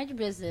 Mind your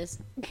business.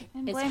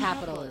 And It's blame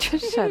capitalism.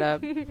 Just shut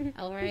up.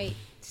 Alright?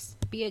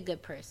 Just be a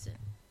good person.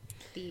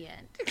 The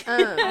end.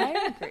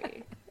 I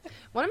agree.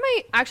 One of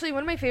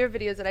my favorite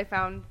videos that I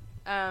found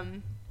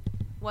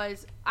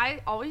was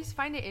I always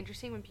find it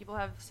interesting when people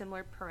have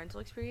similar parental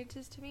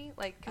experiences to me,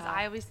 like because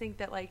I always think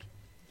that like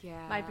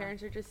Yeah. my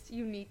parents are just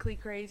uniquely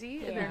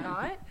crazy and they're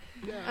Yeah.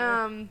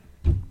 not.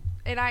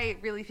 And I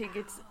really think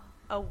it's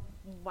a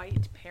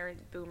white parent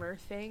boomer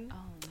thing.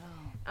 Oh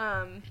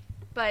no.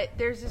 But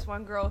there's this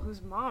one girl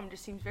whose mom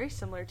just seems very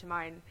similar to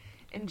mine.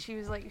 And she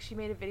was like, she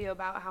made a video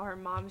about how her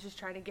mom's just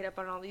trying to get up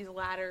on all these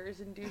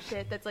ladders and do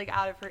shit that's like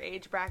out of her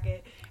age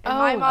bracket. And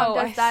my mom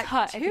does that too.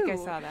 I think I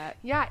saw that.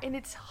 Yeah, and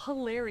it's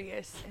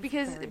hilarious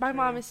because very my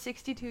mom true. is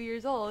 62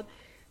 years old,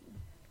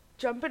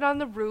 jumping on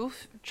the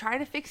roof, trying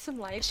to fix some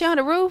lights. She on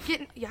the roof?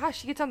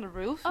 She gets on the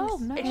roof. Oh,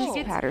 and no. she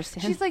gets,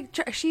 Patterson. she's like,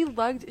 she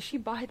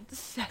bought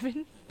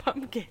 7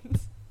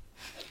 pumpkins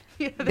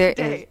the other There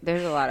day. is,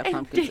 there's a lot of And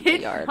pumpkins in the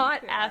did yard.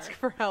 not ask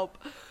for help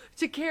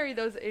to carry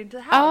those into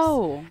the house.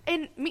 Oh.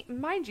 And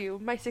mind you,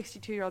 my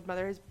 62-year-old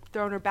mother has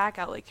thrown her back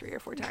out like 3 or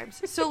 4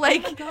 times. So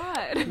like,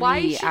 God.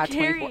 why Me is she at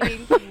 24. carrying?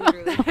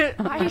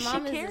 why My is she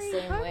mom is the carrying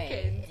same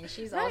way, pumpkins? and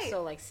she's Right.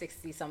 also like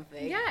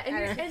 60-something. Yeah,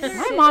 and they're,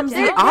 My mom's the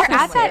they're at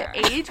opposite.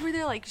 that age where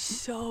they're like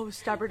so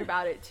stubborn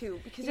about it too,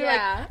 because they're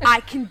Yeah. like, I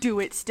can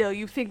do it still.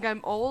 You think I'm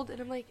old? And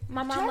I'm like,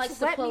 My mom just likes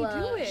to let pull me up.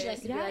 do it. She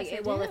likes to be Yes, like,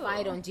 I well, if do.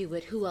 I don't do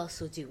it, who else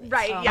will do it?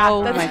 Right? Yeah.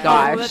 Oh that's my so-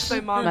 gosh. That's my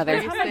mom's Mother.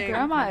 biggest That's how my thing.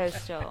 grandma is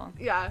still.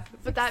 Yeah,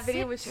 but that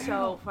video was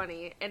so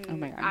funny, and Oh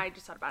my God. I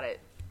just thought about it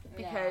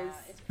because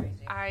it's crazy.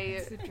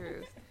 It's the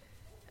truth.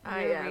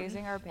 We're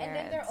raising our parents. And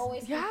then they're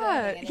always Yeah,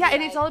 complaining, and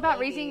like, it's all about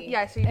maybe- raising.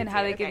 Yeah, so you and did how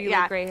say they it, give okay, you yeah.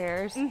 like gray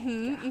hairs.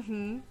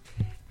 And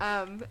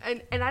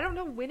I don't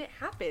know when it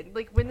happened,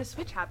 like when the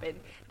switch happened.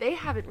 They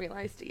haven't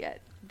realized it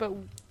yet,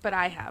 but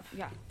I have.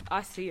 Yeah,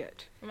 I see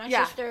it. My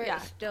Yeah, sister yeah.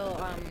 is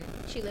still,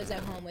 she lives at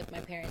home with my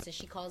parents, and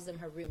she calls them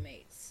her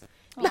roommates.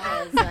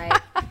 Because,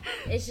 like,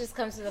 it just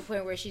comes to the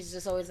point where she's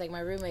just always like,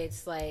 my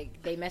roommates,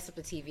 like, they mess up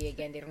the TV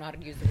again. They don't know how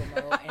to use the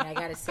remote, and I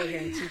gotta sit here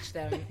and teach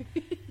them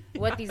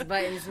what these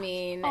buttons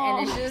mean.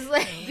 And it's just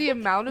like... The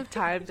amount of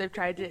times I've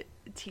tried to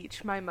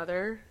teach my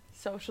mother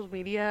social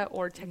media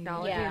or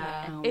technology,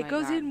 Yeah. and Oh it my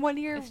goes God. in one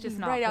ear, It's just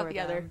not right out for the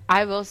them. other.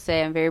 I will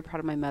say I'm very proud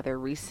of my mother.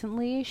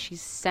 Recently, she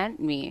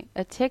sent me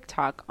a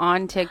TikTok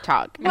on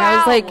TikTok. And I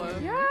was like,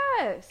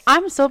 Yes.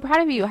 I'm so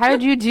proud of you. How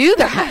did you do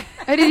that?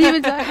 I didn't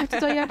even have to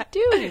tell you how to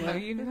do I didn't know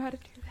it. you knew how to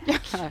do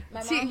that. Yeah.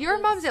 My See, mom your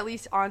is- mom's at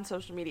least on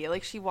social media.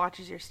 Like, she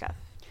watches your stuff.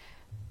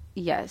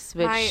 Yes,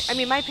 but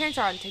My parents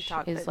are on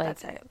TikTok, is but like,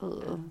 that's it.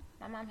 ugh.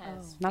 My mom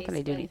has Not that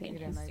I do Facebook anything. and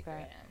You didn't like Instagram.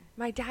 that.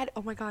 My dad,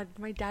 oh my God,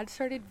 my dad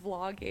started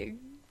vlogging.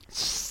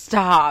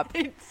 Stop.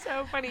 It's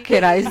so funny.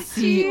 Could I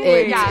see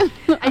it? Yeah,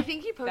 I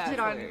think he posted That's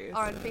on hilarious.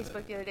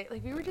 Facebook the other day.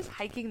 Like, we were just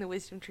hiking the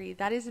wisdom tree.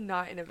 That is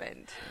not an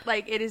event.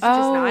 Like, it is Oh,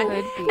 just not.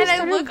 could be. And I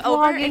Started look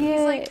over and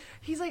vlogging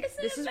he's like, It's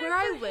an this is event where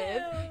I for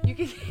live. him. You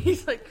can.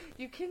 He's like,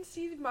 you can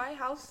see my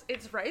house.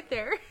 It's right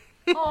there.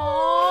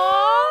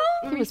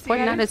 Aww. He was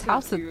pointing out his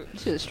house to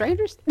the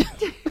strangers.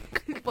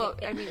 Well,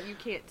 I mean, you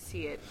can't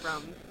see it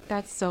from.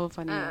 That's so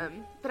funny.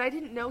 But I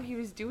didn't know he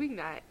was doing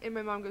that. And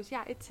my mom goes,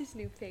 yeah, it's his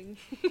new thing.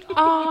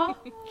 Aw.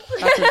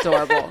 That's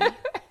adorable.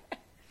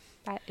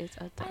 That is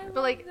adorable.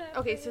 But like,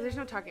 okay, so there's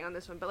no talking on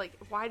this one. But like,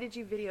 why did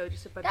you video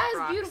just a bunch That of is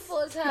rocks? beautiful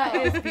as That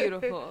hell. is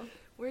beautiful.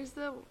 Where's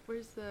the?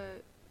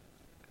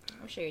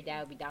 I'm sure your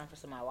dad would be down for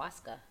some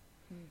ayahuasca.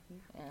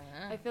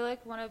 I feel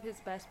like one of his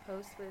best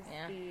posts was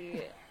Yeah.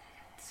 the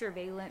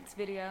surveillance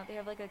video. They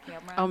have like a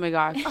camera. Oh my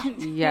gosh.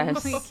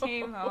 Yes. He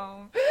came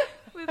home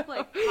with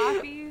like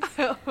poppies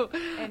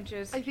and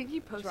just I think he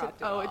posted.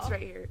 dropped it Oh, it's off.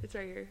 right here. It's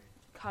right here.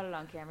 caught it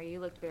on camera. He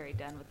looked very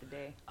done with the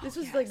day. This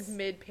was yes. like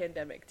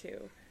mid-pandemic too.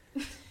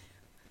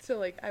 So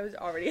like I was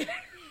already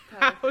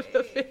out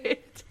of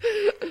it.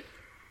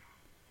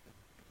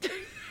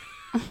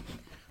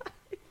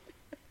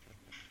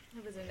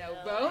 It was a no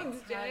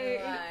bones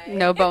day.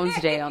 No bones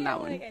day on that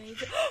one.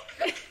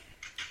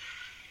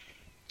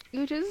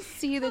 You just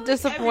see the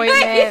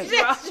disappointment.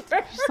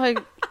 Just like,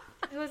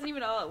 It wasn't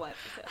even all at once.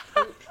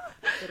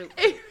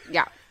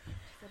 yeah.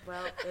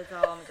 Well, it's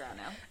all on the ground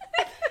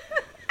now.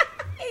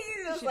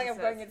 He's just She like, just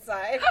I'm going says-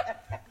 inside.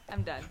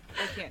 I'm done.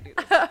 I can't do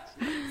this.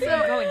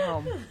 I'm going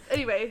home.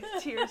 Anyway,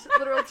 tears,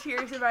 literal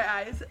tears in my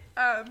eyes.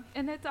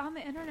 And it's on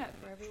the internet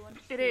for everyone to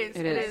It see. is,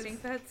 it And is. I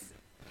think that's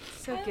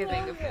so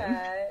giving of him.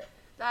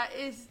 That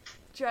is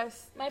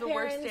just My the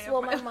worst parents, day well,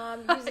 of my my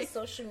mom life. uses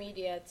social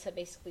media to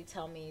basically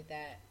tell me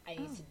that I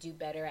need to do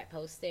better at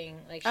posting.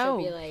 Like, she'll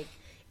be Oh. like,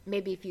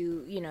 maybe if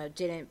you,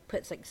 didn't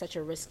put like such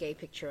a risque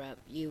picture up,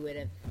 you would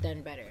have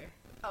done better.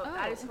 Oh,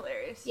 that is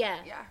hilarious. Yeah.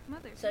 Yeah.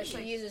 Mother. So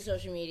she uses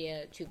social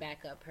media to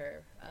back up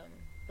her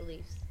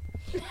beliefs.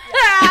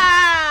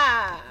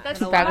 That's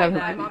To back why up my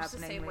her mom's the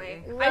happening same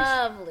way. lately.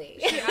 Lovely.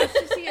 She asked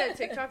to see a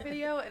TikTok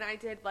video, and I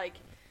did like,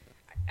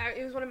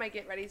 it was one of my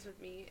get readies with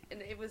me,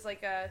 and it was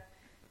like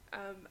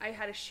I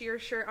had a sheer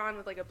shirt on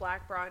with like a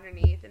black bra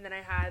underneath, and then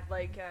I had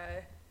like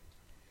a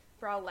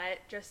bralette,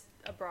 just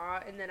a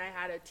bra, and then I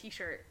had a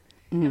t-shirt.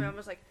 And my mom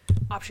was like,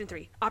 option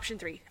three,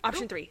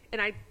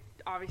 and I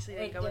obviously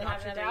didn't Wait, go with didn't have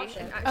option another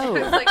three. option. And I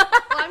was like,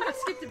 well, I'm gonna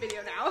skip the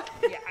video now.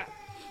 Yeah,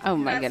 Oh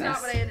my that's goodness.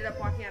 not what I ended up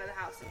walking out of the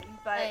house in.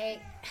 But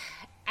Like,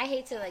 I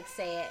hate to like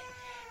say it,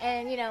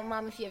 and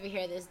Mom, if you ever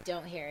hear this,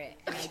 don't hear it.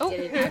 And I Oh.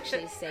 didn't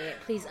actually say it.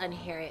 Please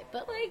unhear it.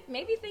 But like,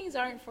 maybe things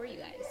aren't for you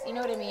guys. You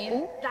know what I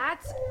mean?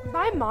 that's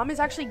my mom is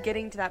actually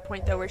getting to that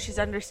point though, where she's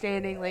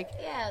understanding like,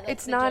 Yeah. Like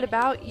it's the not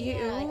about you.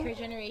 Yeah, like her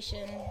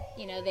generation.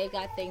 They've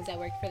got things that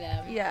work for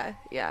them. yeah.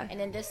 And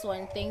then this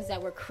one, things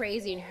that were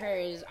crazy in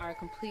hers are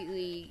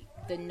completely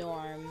the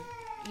norm.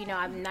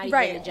 I'm not even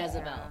Right. a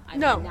Jezebel. I'm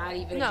No, not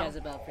even no. a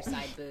Jezebel for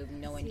side boob.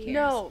 No one cares.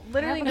 No,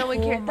 literally no one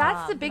cool cares.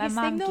 That's the mom. biggest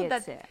My thing mom though,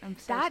 gets that it. I'm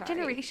so that sorry.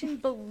 generation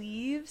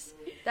believes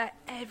that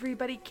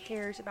everybody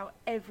cares about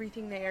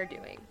everything they are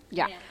doing.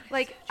 Yeah. Yeah.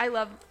 Like, I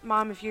love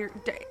mom, if you're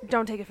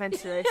don't take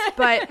offense to this,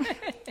 but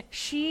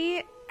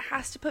she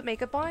has to put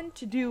makeup on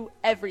to do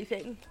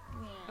everything.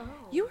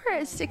 You are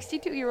a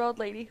 62-year-old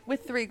lady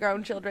with 3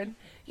 grown children.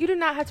 You do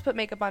not have to put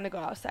makeup on to go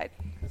outside.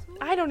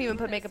 I don't even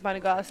put makeup on to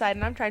go outside,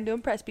 and I'm trying to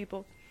impress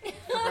people.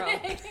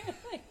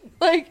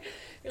 Like,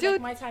 You're dude,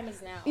 like, my time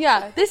is now.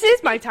 yeah, this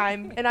is my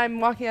time, and I'm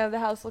walking out of the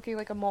house looking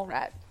like a mole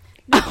rat.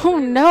 Oh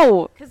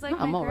no. Because like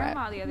I'm my all right.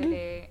 grandma the other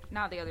day,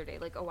 not the other day,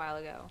 like a while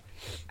ago,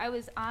 I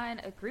was on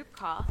a group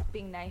call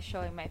being nice,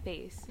 showing my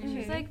face. And she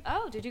was like,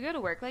 "Oh, did you go to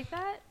work like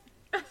that?"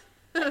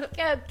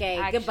 Okay,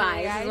 Actually,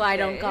 goodbye. This I is why I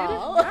don't did.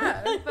 call.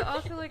 Yeah, but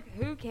also, like,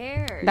 who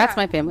cares? That's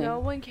my family. No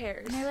one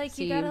cares. And they're like,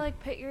 you See. gotta, like,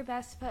 put your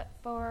best foot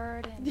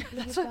forward and be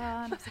that's gone. what-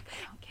 I was like,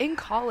 I don't care. In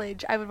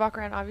college, I would walk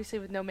around obviously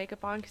with no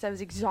makeup on because I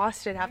was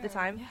exhausted half the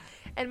time. Yeah.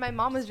 And my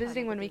mom was Just trying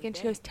visiting to one do weekend. the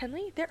She goes, day.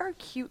 Tenley, there are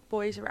cute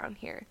boys around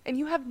here, and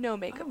you have no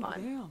makeup Oh,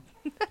 on.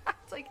 damn.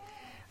 It's like,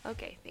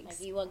 okay, Like,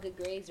 thanks. you want good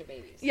grades or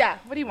babies? Yeah,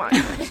 what do you want?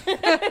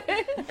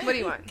 What do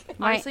you want?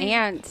 My Honestly,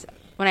 aunt,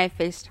 when I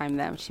FaceTimed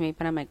them, she made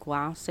fun of my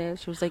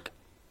glasses. She was like,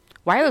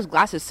 "Why are those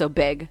glasses so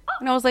big?"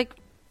 And I was like,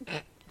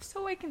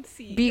 So I can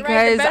see.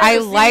 "Because better I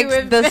to see liked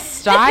with- the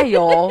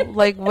style."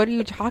 Like, what are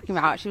you talking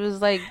about? She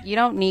was like, "You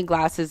don't need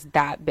glasses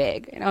that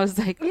big." And I was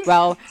like,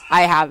 "Well,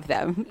 I have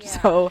them, Yeah.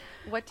 so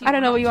what do you I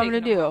don't know what want? you want me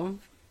to Taking them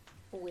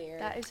do."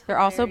 Weird. That is They're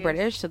also hilarious.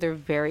 British, so they're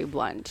very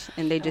blunt,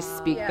 and they just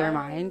speak Yeah. their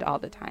mind all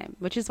the time,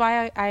 which is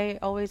why I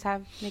always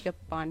have makeup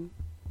on,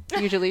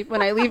 usually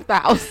when I leave the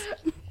house.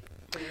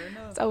 Fair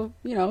enough. So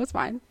it's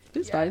fine.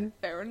 It's Yeah, fine.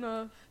 Fair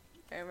enough.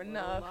 Fair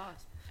enough.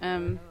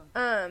 Um,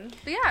 But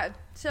yeah,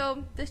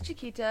 so this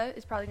Chiquita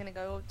is probably gonna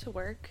go to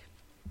work.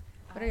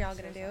 What are y'all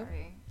gonna do?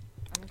 Sorry.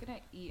 I'm gonna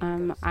eat.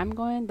 and go I'm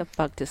going the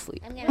fuck to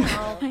sleep. I'm gonna sleep.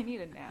 go. I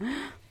need a nap.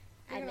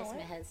 I miss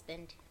my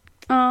husband.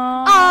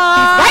 Oh,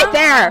 he's right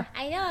there.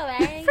 I know,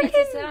 right? I didn't get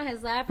to sit on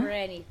his lap or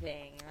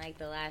anything like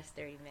the last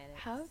 30 minutes.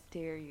 How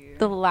dare you?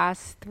 The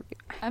last 3.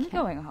 I'm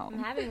going I'm home.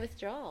 having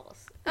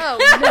withdrawals.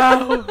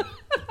 Oh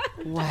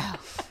no! Wow.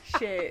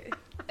 Shit.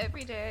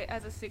 Every day,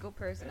 as a single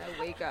person, I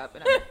wake up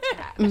and I'm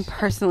attacked. I'm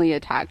personally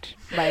attacked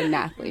by an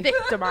athlete.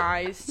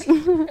 Victimized.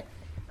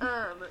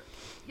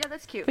 Yeah,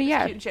 that's cute. But That's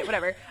yeah. cute and shit.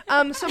 Whatever.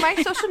 So my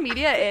social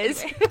media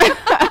is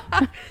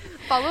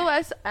follow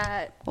us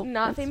at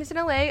Not Famous in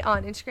LA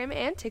on Instagram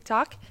and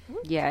TikTok.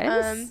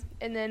 Yes.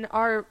 And then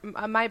our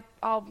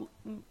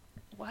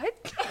what?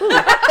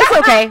 It's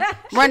okay.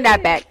 Run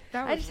that back.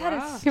 That I was just had a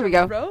rough. Here we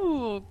go.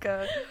 stroke.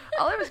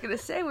 All I was gonna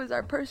say was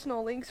our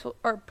personal links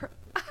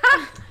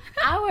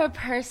Our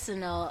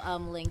personal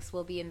links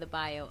will be in the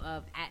bio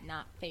of at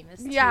Not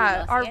Famous. to Yeah,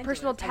 Los our Angeles,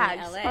 personal I mean,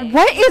 tags. LA.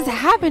 What is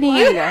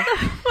happening?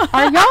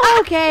 Are y'all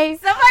okay?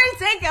 Somebody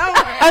take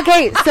over.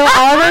 Okay, so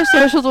all of our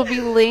socials will be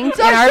linked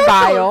in our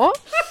bio.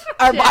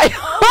 Our bio.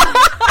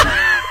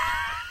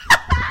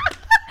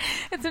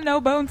 It's a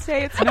no bone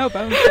day. It's a no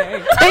bone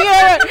day. Take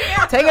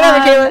it over,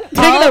 Kayla. Take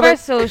All it of our over.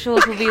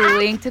 socials will be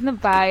linked in the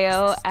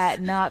bio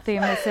at Not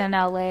Famous in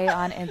LA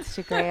on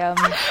Instagram.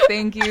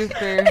 Thank you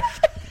for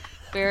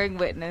bearing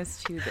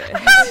witness to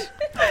this.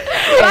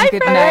 And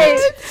good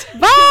night.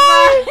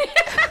 Bye.